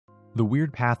The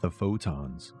weird path of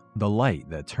photons, the light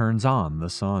that turns on the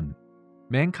sun.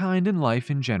 Mankind and life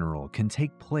in general can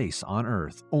take place on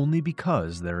Earth only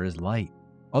because there is light.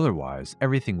 Otherwise,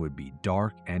 everything would be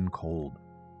dark and cold.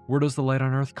 Where does the light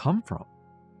on Earth come from?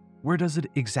 Where does it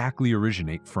exactly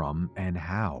originate from and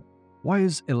how? Why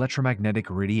is electromagnetic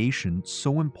radiation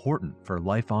so important for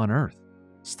life on Earth?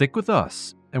 Stick with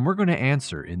us, and we're going to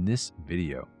answer in this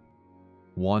video.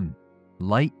 1.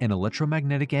 Light and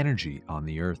electromagnetic energy on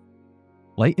the Earth.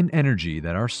 Light and energy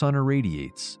that our sun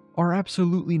irradiates are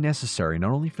absolutely necessary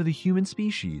not only for the human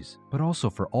species, but also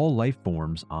for all life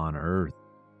forms on Earth.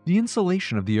 The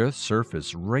insolation of the Earth's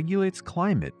surface regulates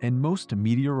climate and most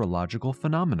meteorological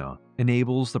phenomena,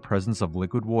 enables the presence of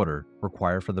liquid water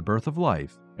required for the birth of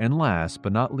life, and last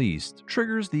but not least,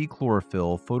 triggers the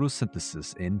chlorophyll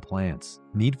photosynthesis in plants,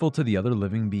 needful to the other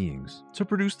living beings, to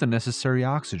produce the necessary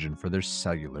oxygen for their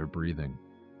cellular breathing.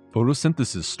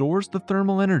 Photosynthesis stores the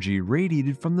thermal energy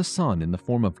radiated from the sun in the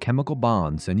form of chemical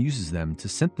bonds and uses them to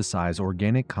synthesize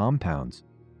organic compounds,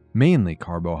 mainly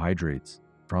carbohydrates,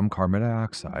 from carbon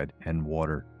dioxide and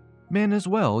water. Man as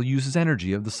well uses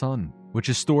energy of the sun, which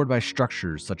is stored by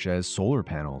structures such as solar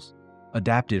panels,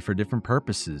 adapted for different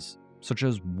purposes, such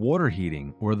as water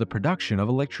heating or the production of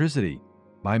electricity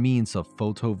by means of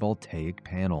photovoltaic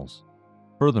panels.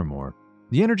 Furthermore,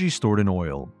 the energy stored in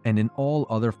oil and in all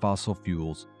other fossil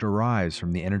fuels derives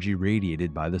from the energy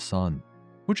radiated by the sun,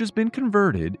 which has been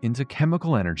converted into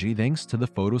chemical energy thanks to the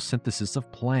photosynthesis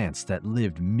of plants that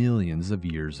lived millions of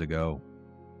years ago.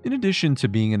 In addition to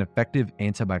being an effective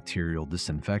antibacterial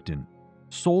disinfectant,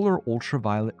 solar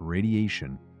ultraviolet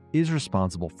radiation is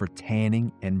responsible for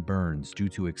tanning and burns due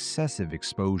to excessive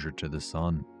exposure to the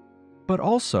sun, but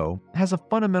also has a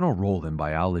fundamental role in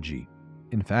biology.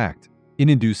 In fact, it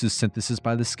induces synthesis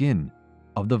by the skin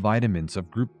of the vitamins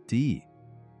of group D,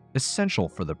 essential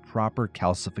for the proper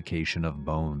calcification of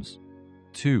bones.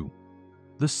 2.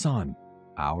 The sun,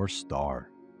 our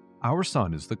star. Our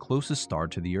sun is the closest star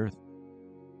to the Earth.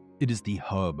 It is the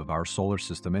hub of our solar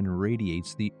system and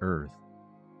radiates the Earth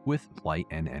with light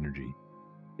and energy.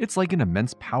 It's like an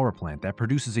immense power plant that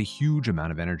produces a huge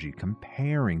amount of energy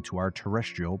comparing to our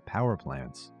terrestrial power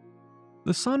plants.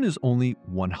 The sun is only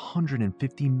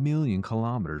 150 million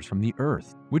kilometers from the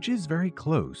Earth, which is very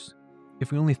close.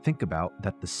 If we only think about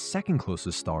that the second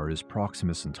closest star is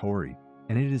Proxima Centauri,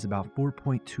 and it is about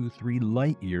 4.23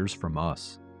 light years from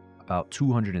us, about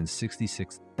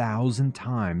 266,000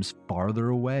 times farther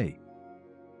away.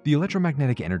 The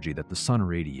electromagnetic energy that the sun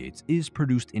radiates is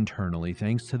produced internally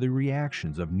thanks to the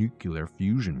reactions of nuclear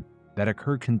fusion that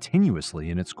occur continuously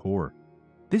in its core.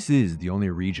 This is the only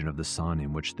region of the sun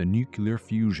in which the nuclear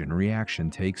fusion reaction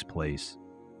takes place.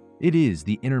 It is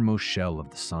the innermost shell of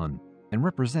the sun and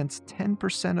represents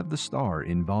 10% of the star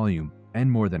in volume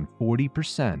and more than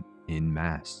 40% in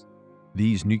mass.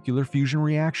 These nuclear fusion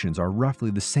reactions are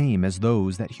roughly the same as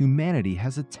those that humanity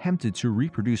has attempted to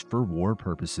reproduce for war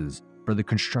purposes for the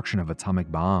construction of atomic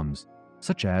bombs,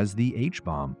 such as the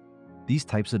H-bomb. These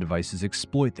types of devices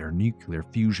exploit their nuclear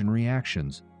fusion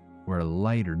reactions, where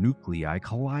lighter nuclei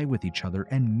collide with each other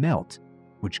and melt,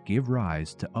 which give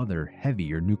rise to other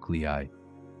heavier nuclei.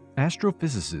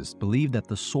 Astrophysicists believe that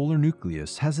the solar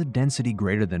nucleus has a density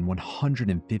greater than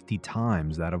 150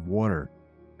 times that of water,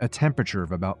 a temperature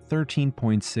of about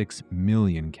 13.6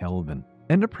 million Kelvin,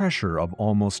 and a pressure of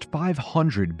almost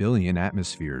 500 billion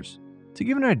atmospheres. To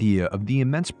give an idea of the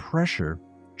immense pressure,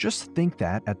 just think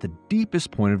that at the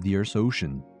deepest point of the Earth's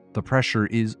ocean, the pressure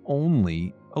is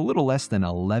only a little less than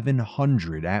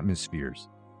 1,100 atmospheres.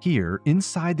 Here,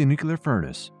 inside the nuclear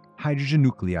furnace, hydrogen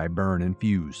nuclei burn and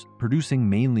fuse, producing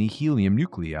mainly helium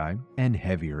nuclei and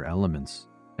heavier elements.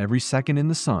 Every second in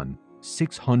the sun,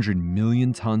 600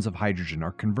 million tons of hydrogen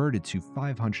are converted to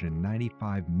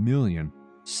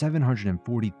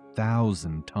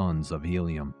 595,740,000 tons of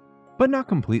helium. But not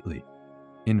completely.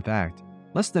 In fact,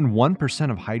 less than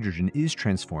 1% of hydrogen is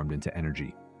transformed into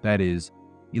energy, that is,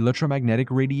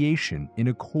 electromagnetic radiation in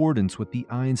accordance with the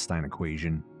Einstein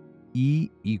equation, E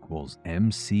equals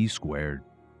mc squared.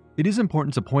 It is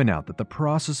important to point out that the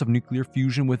process of nuclear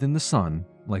fusion within the sun,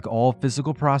 like all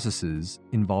physical processes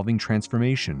involving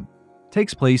transformation,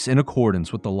 takes place in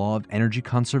accordance with the law of energy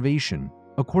conservation,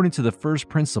 according to the first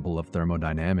principle of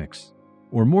thermodynamics,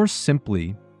 or more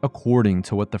simply, according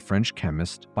to what the French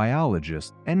chemist,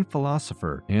 biologist, and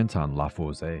philosopher Antoine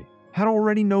Lavoisier had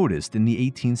already noticed in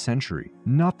the 18th century.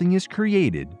 Nothing is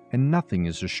created and nothing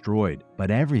is destroyed,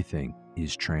 but everything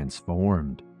is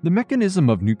transformed. The mechanism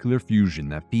of nuclear fusion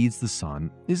that feeds the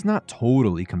sun is not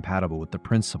totally compatible with the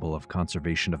principle of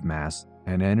conservation of mass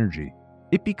and energy.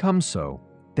 It becomes so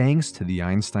thanks to the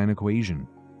Einstein equation.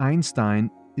 Einstein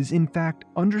is in fact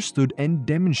understood and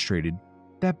demonstrated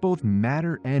that both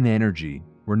matter and energy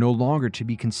were no longer to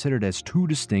be considered as two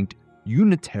distinct,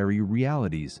 unitary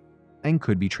realities, and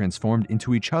could be transformed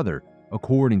into each other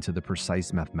according to the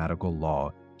precise mathematical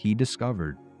law he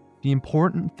discovered. The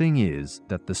important thing is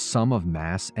that the sum of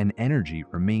mass and energy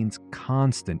remains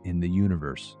constant in the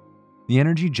universe. The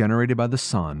energy generated by the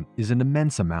sun is an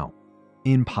immense amount,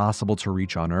 impossible to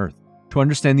reach on Earth. To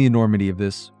understand the enormity of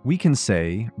this, we can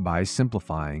say, by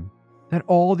simplifying, that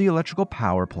all the electrical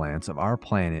power plants of our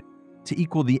planet to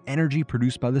equal the energy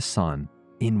produced by the sun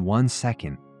in 1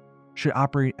 second should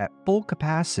operate at full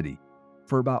capacity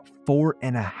for about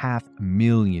 4.5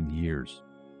 million years.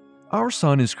 Our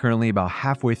sun is currently about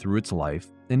halfway through its life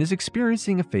and is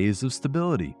experiencing a phase of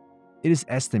stability. It is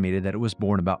estimated that it was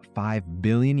born about 5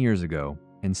 billion years ago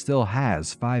and still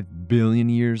has 5 billion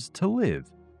years to live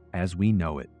as we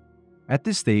know it. At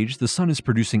this stage, the sun is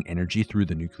producing energy through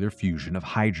the nuclear fusion of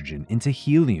hydrogen into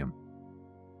helium.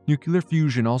 Nuclear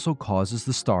fusion also causes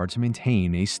the star to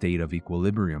maintain a state of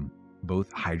equilibrium, both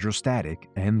hydrostatic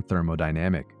and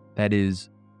thermodynamic. That is,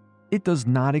 it does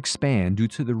not expand due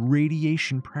to the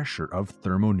radiation pressure of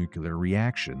thermonuclear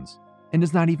reactions, and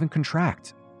does not even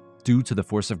contract due to the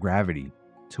force of gravity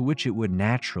to which it would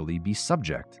naturally be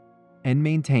subject, and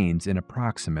maintains an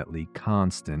approximately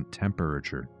constant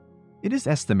temperature. It is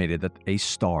estimated that a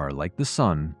star like the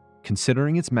sun,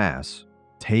 considering its mass,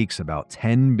 takes about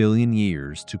 10 billion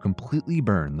years to completely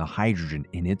burn the hydrogen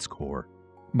in its core.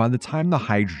 By the time the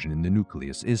hydrogen in the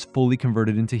nucleus is fully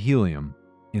converted into helium,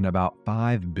 in about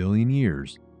 5 billion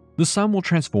years, the sun will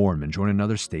transform and join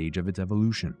another stage of its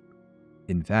evolution.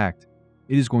 In fact,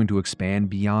 it is going to expand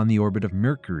beyond the orbit of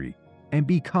Mercury and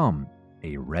become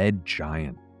a red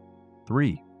giant.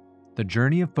 3. The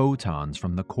journey of photons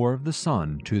from the core of the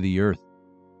sun to the Earth.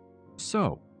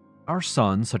 So, our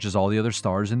sun, such as all the other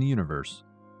stars in the universe,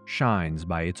 shines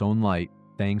by its own light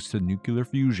thanks to nuclear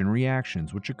fusion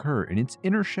reactions which occur in its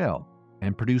inner shell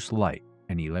and produce light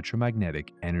and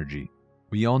electromagnetic energy.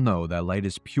 We all know that light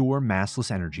is pure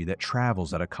massless energy that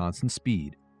travels at a constant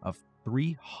speed of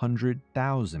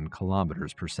 300,000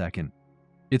 kilometers per second.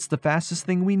 It's the fastest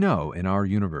thing we know in our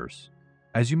universe.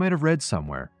 As you might have read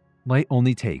somewhere, light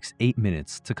only takes 8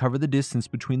 minutes to cover the distance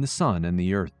between the sun and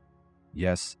the Earth.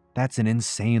 Yes, that's an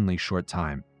insanely short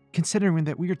time, considering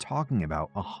that we are talking about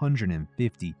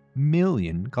 150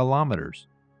 million kilometers.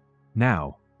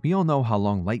 Now, we all know how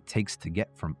long light takes to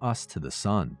get from us to the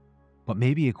sun. But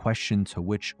maybe a question to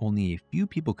which only a few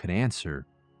people could answer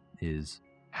is,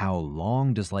 how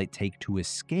long does light take to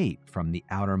escape from the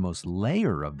outermost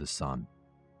layer of the sun?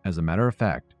 As a matter of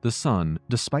fact, the sun,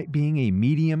 despite being a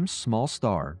medium small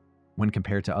star, when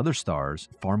compared to other stars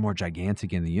far more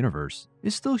gigantic in the universe,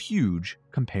 is still huge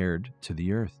compared to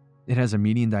the Earth. It has a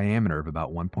median diameter of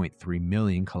about 1.3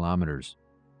 million kilometers.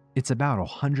 It's about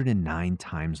 109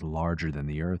 times larger than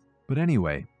the Earth. But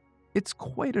anyway, it's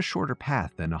quite a shorter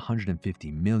path than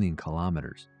 150 million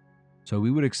kilometers. So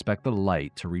we would expect the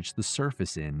light to reach the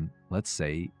surface in, let's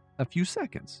say, a few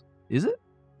seconds. Is it?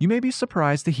 You may be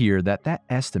surprised to hear that that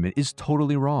estimate is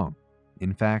totally wrong.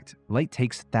 In fact, light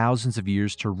takes thousands of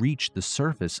years to reach the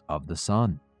surface of the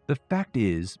sun. The fact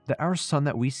is that our sun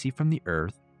that we see from the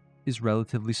Earth is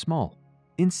relatively small.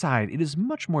 Inside, it is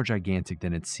much more gigantic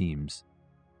than it seems.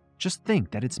 Just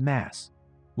think that its mass,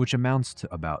 which amounts to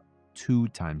about 2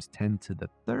 times 10 to the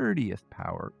 30th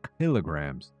power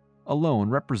kilograms, alone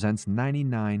represents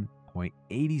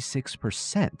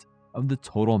 99.86% of the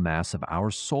total mass of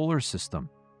our solar system,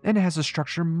 and it has a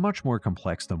structure much more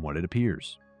complex than what it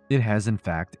appears. It has in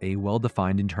fact a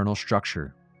well-defined internal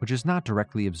structure, which is not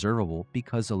directly observable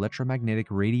because electromagnetic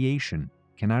radiation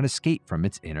cannot escape from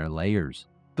its inner layers.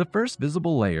 The first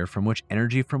visible layer from which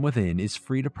energy from within is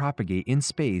free to propagate in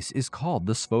space is called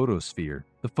the photosphere.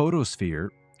 The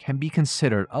photosphere can be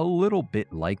considered a little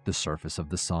bit like the surface of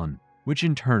the sun, which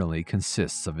internally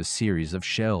consists of a series of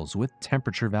shells with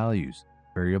temperature values,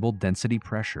 variable density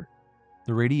pressure.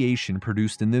 The radiation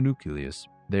produced in the nucleus,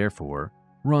 therefore,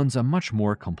 runs a much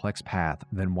more complex path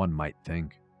than one might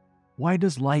think. Why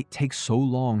does light take so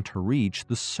long to reach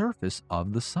the surface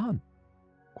of the sun?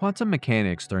 Quantum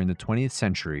mechanics during the 20th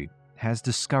century has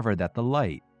discovered that the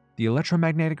light, the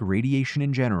electromagnetic radiation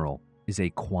in general, is a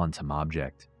quantum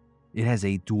object. It has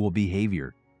a dual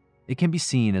behavior. It can be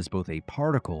seen as both a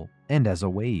particle and as a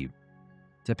wave,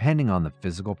 depending on the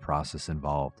physical process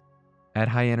involved. At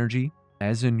high energy,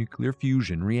 as in nuclear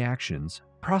fusion reactions,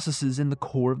 processes in the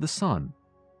core of the sun,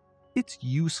 it's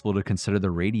useful to consider the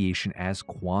radiation as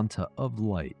quanta of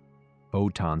light,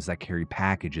 photons that carry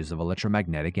packages of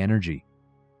electromagnetic energy.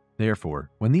 Therefore,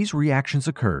 when these reactions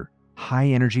occur, high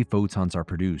energy photons are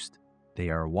produced. They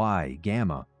are Y,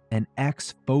 gamma, and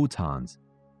X photons,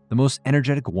 the most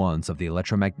energetic ones of the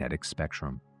electromagnetic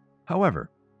spectrum.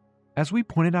 However, as we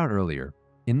pointed out earlier,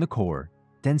 in the core,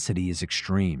 density is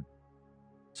extreme.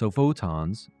 So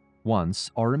photons, once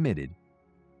are emitted,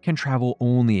 can travel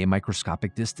only a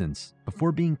microscopic distance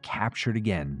before being captured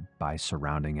again by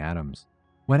surrounding atoms.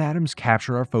 When atoms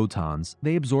capture our photons,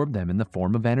 they absorb them in the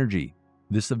form of energy.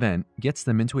 This event gets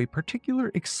them into a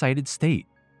particular excited state,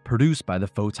 produced by the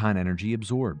photon energy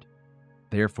absorbed.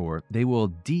 Therefore, they will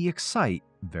de-excite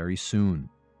very soon,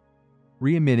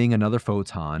 re-emitting another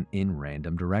photon in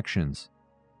random directions.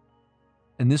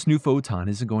 And this new photon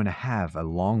isn't going to have a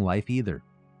long life either.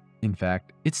 In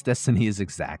fact, its destiny is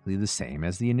exactly the same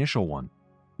as the initial one.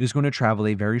 It is going to travel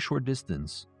a very short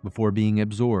distance before being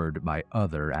absorbed by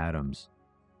other atoms.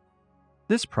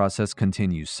 This process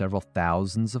continues several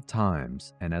thousands of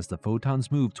times, and as the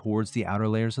photons move towards the outer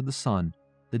layers of the sun,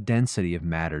 the density of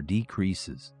matter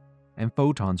decreases, and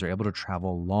photons are able to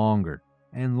travel longer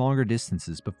and longer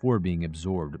distances before being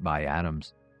absorbed by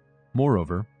atoms.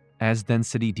 Moreover, as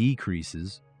density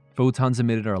decreases, photons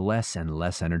emitted are less and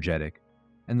less energetic,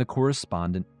 and the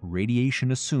correspondent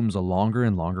radiation assumes a longer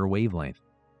and longer wavelength,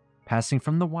 passing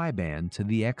from the Y band to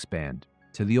the X band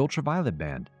to the ultraviolet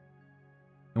band.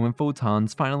 And when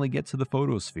photons finally get to the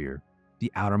photosphere,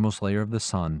 the outermost layer of the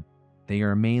sun, they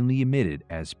are mainly emitted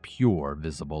as pure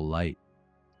visible light.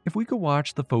 If we could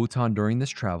watch the photon during this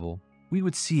travel, we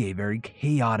would see a very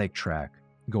chaotic track,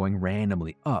 going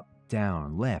randomly up,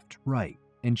 down, left, right,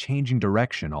 and changing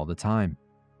direction all the time.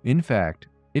 In fact,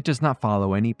 it does not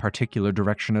follow any particular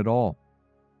direction at all.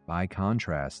 By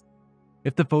contrast,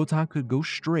 if the photon could go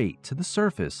straight to the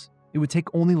surface, it would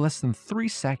take only less than 3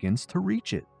 seconds to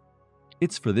reach it.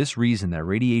 It's for this reason that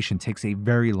radiation takes a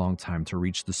very long time to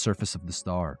reach the surface of the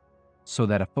star, so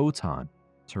that a photon,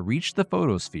 to reach the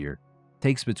photosphere,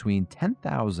 takes between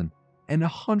 10,000 and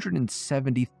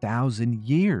 170,000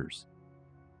 years.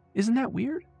 Isn't that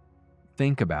weird?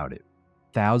 Think about it.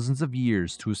 Thousands of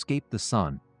years to escape the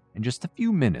sun, and just a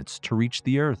few minutes to reach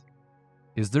the Earth.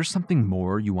 Is there something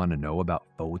more you want to know about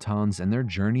photons and their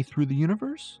journey through the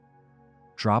universe?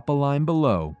 Drop a line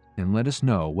below and let us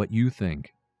know what you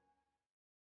think.